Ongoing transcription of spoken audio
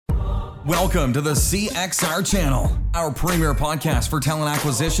Welcome to the CXR channel, our premier podcast for talent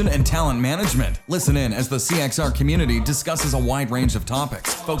acquisition and talent management. Listen in as the CXR community discusses a wide range of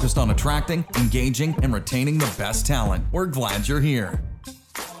topics focused on attracting, engaging, and retaining the best talent. We're glad you're here.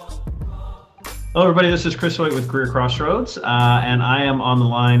 Hello, everybody. This is Chris Hoyt with Career Crossroads, and I am on the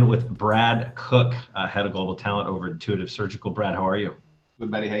line with Brad Cook, Head of Global Talent over at Intuitive Surgical. Brad, how are you? Good,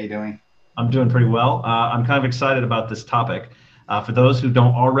 buddy. How you doing? I'm doing pretty well. I'm kind of excited about this topic. For those who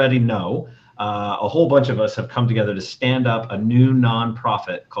don't already know, a whole bunch of us have come together to stand up a new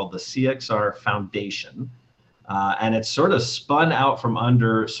nonprofit called the CXR Foundation. And it's sort of spun out from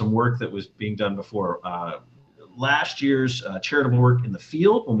under some work that was being done before. Last year's charitable work in the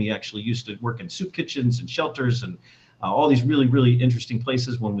field, when we actually used to work in soup kitchens and shelters and all these really, really interesting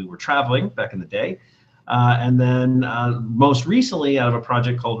places when we were traveling back in the day. And then most recently out of a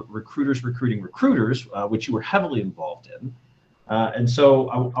project called Recruiters Recruiting Recruiters, which you were heavily involved in. And so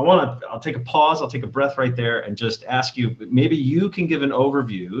I'll take a pause, I'll take a breath right there and just ask you, maybe you can give an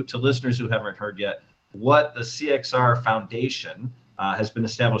overview to listeners who haven't heard yet, what the CXR Foundation has been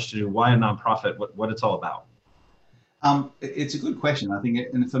established to do, why a nonprofit, what it's all about. It's a good question. I think,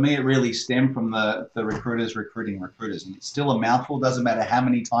 and for me, it really stemmed from the Recruiters Recruiting Recruiters, and it's still a mouthful. Doesn't matter how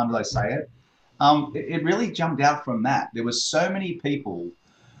many times I say it. It really jumped out from that. There was so many people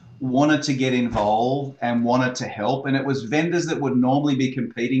wanted to get involved and wanted to help, and it was vendors that would normally be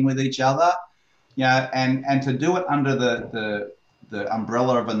competing with each other, and to do it under the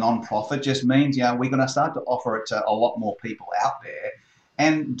umbrella of a non-profit just means, we're going to start to offer it to a lot more people out there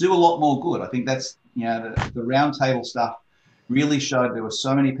and do a lot more good. I think that's, the roundtable stuff really showed there were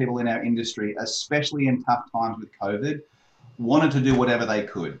so many people in our industry, especially in tough times with COVID, wanted to do whatever they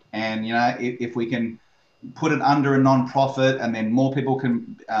could. And, if we can put it under a non-profit and then more people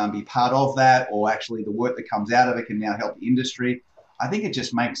can be part of that, or actually the work that comes out of it can now help the industry, I think it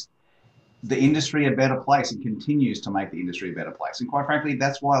just makes the industry a better place and continues to make the industry a better place. And quite frankly,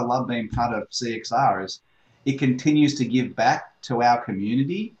 that's why I love being part of CXR, is it continues to give back to our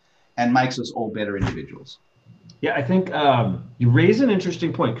community and makes us all better individuals. Yeah, I think you raise an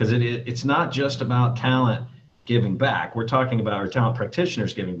interesting point, because it's not just about talent giving back. We're talking about our talent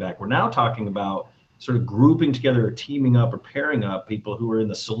practitioners giving back. We're now talking about sort of grouping together or teaming up or pairing up people who are in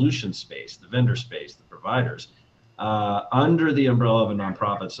the solution space, the vendor space, the providers, under the umbrella of a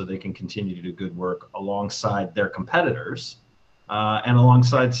nonprofit, so they can continue to do good work alongside their competitors and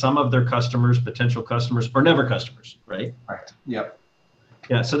alongside some of their customers, potential customers, or never customers, right? Right. Yep.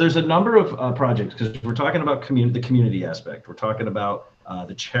 Yeah, so there's a number of projects, because we're talking about the community aspect, we're talking about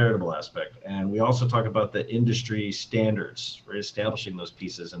the charitable aspect, and we also talk about the industry standards for establishing those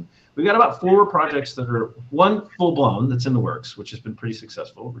pieces. And we've got about 4 projects that are, one full-blown that's in the works, which has been pretty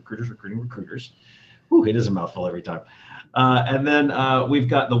successful, Recruiters Recruiting Recruiters. Ooh, it is a mouthful every time. And then we've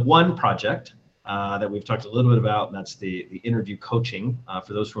got the one project that we've talked a little bit about, and that's the interview coaching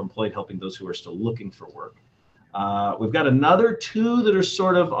for those who are employed, helping those who are still looking for work. We've got another 2 that are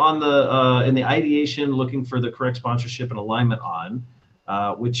sort of on the in the ideation, looking for the correct sponsorship and alignment on,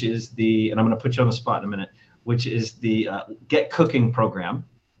 which is and I'm going to put you on the spot in a minute, which is the Get Cooking program,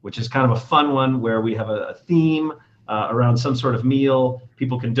 which is kind of a fun one where we have a theme around some sort of meal.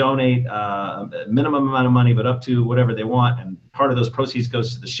 People can donate a minimum amount of money, but up to whatever they want. And part of those proceeds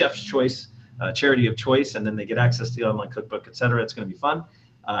goes to the Chef's Choice, charity of choice, and then they get access to the online cookbook, et cetera. It's going to be fun.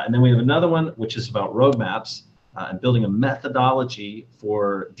 And then we have another one, which is about roadmaps. And building a methodology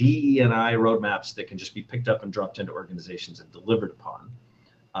for DE&I roadmaps that can just be picked up and dropped into organizations and delivered upon.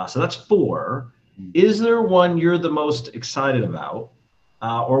 So that's 4. Is there one you're the most excited about,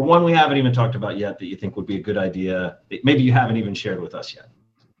 or one we haven't even talked about yet that you think would be a good idea that maybe you haven't even shared with us yet?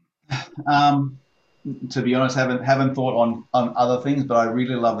 To be honest, haven't thought on other things, but I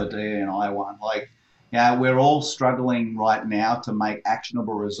really love the DE&I one. We're all struggling right now to make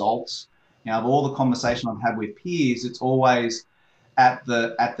actionable results. Of all the conversation I've had with peers, it's always at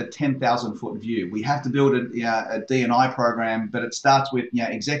the 10,000 foot view. We have to build a D&I program, but it starts with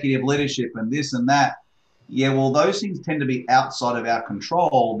executive leadership and this and that. Well, those things tend to be outside of our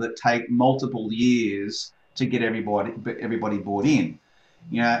control, that take multiple years to get everybody bought in.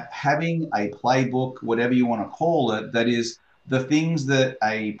 Having a playbook, whatever you want to call it, that is the things that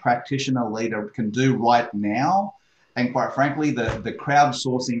a practitioner leader can do right now. And quite frankly, the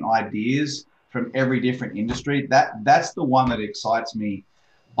crowdsourcing ideas from every different industry, that's the one that excites me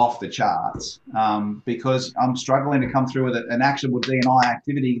off the charts, because I'm struggling to come through with an actionable D&I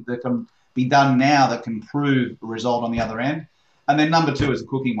activity that can be done now that can prove a result on the other end. And then number 2 is the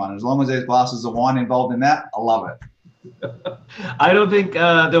cooking one. As long as there's glasses of wine involved in that, I love it. I don't think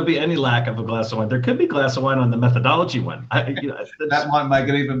there'll be any lack of a glass of wine. There could be a glass of wine on the methodology one. That might make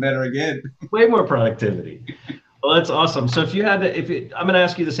it even better again. Way more productivity. Well, that's awesome. So if you had to, I'm going to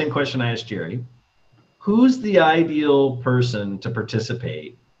ask you the same question I asked Jerry. Who's the ideal person to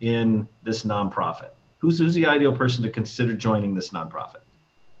participate in this nonprofit? Who's the ideal person to consider joining this nonprofit?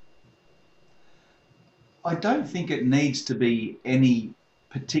 I don't think it needs to be any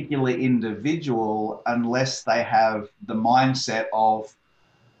particular individual unless they have the mindset of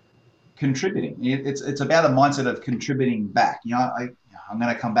contributing. It's about a mindset of contributing back. I'm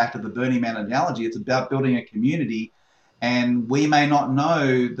going to come back to the Burning Man analogy. It's about building a community, and we may not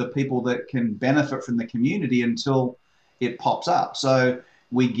know the people that can benefit from the community until it pops up. So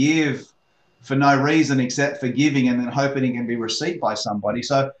we give for no reason except for giving and then hoping it can be received by somebody.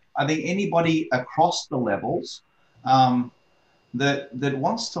 So I think anybody across the levels that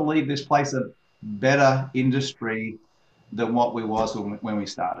wants to leave this place a better industry than what we was when we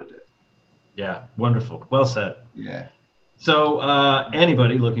started it. Yeah, wonderful. Well said. Yeah. So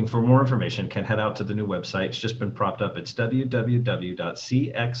anybody looking for more information can head out to the new website. It's just been propped up. It's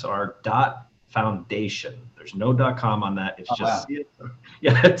www.cxr.foundation. There's no .com on that. It's just CXR.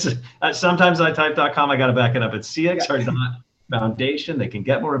 Yeah. It's, sometimes I type .com. I got to back it up. It's cxr.foundation. They can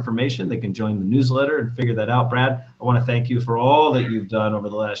get more information. They can join the newsletter and figure that out. Brad, I want to thank you for all that you've done over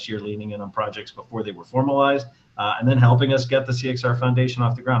the last year, leaning in on projects before they were formalized, and then helping us get the CXR Foundation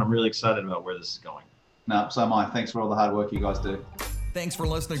off the ground. I'm really excited about where this is going. No, so am I. Thanks for all the hard work you guys do. Thanks for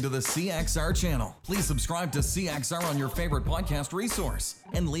listening to the CXR channel. Please subscribe to CXR on your favorite podcast resource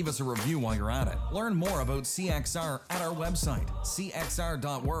and leave us a review while you're at it. Learn more about CXR at our website,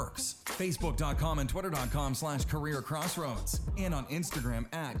 cxr.works, facebook.com and twitter.com/careercrossroads, and on Instagram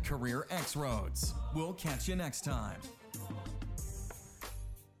 @careerxroads. We'll catch you next time.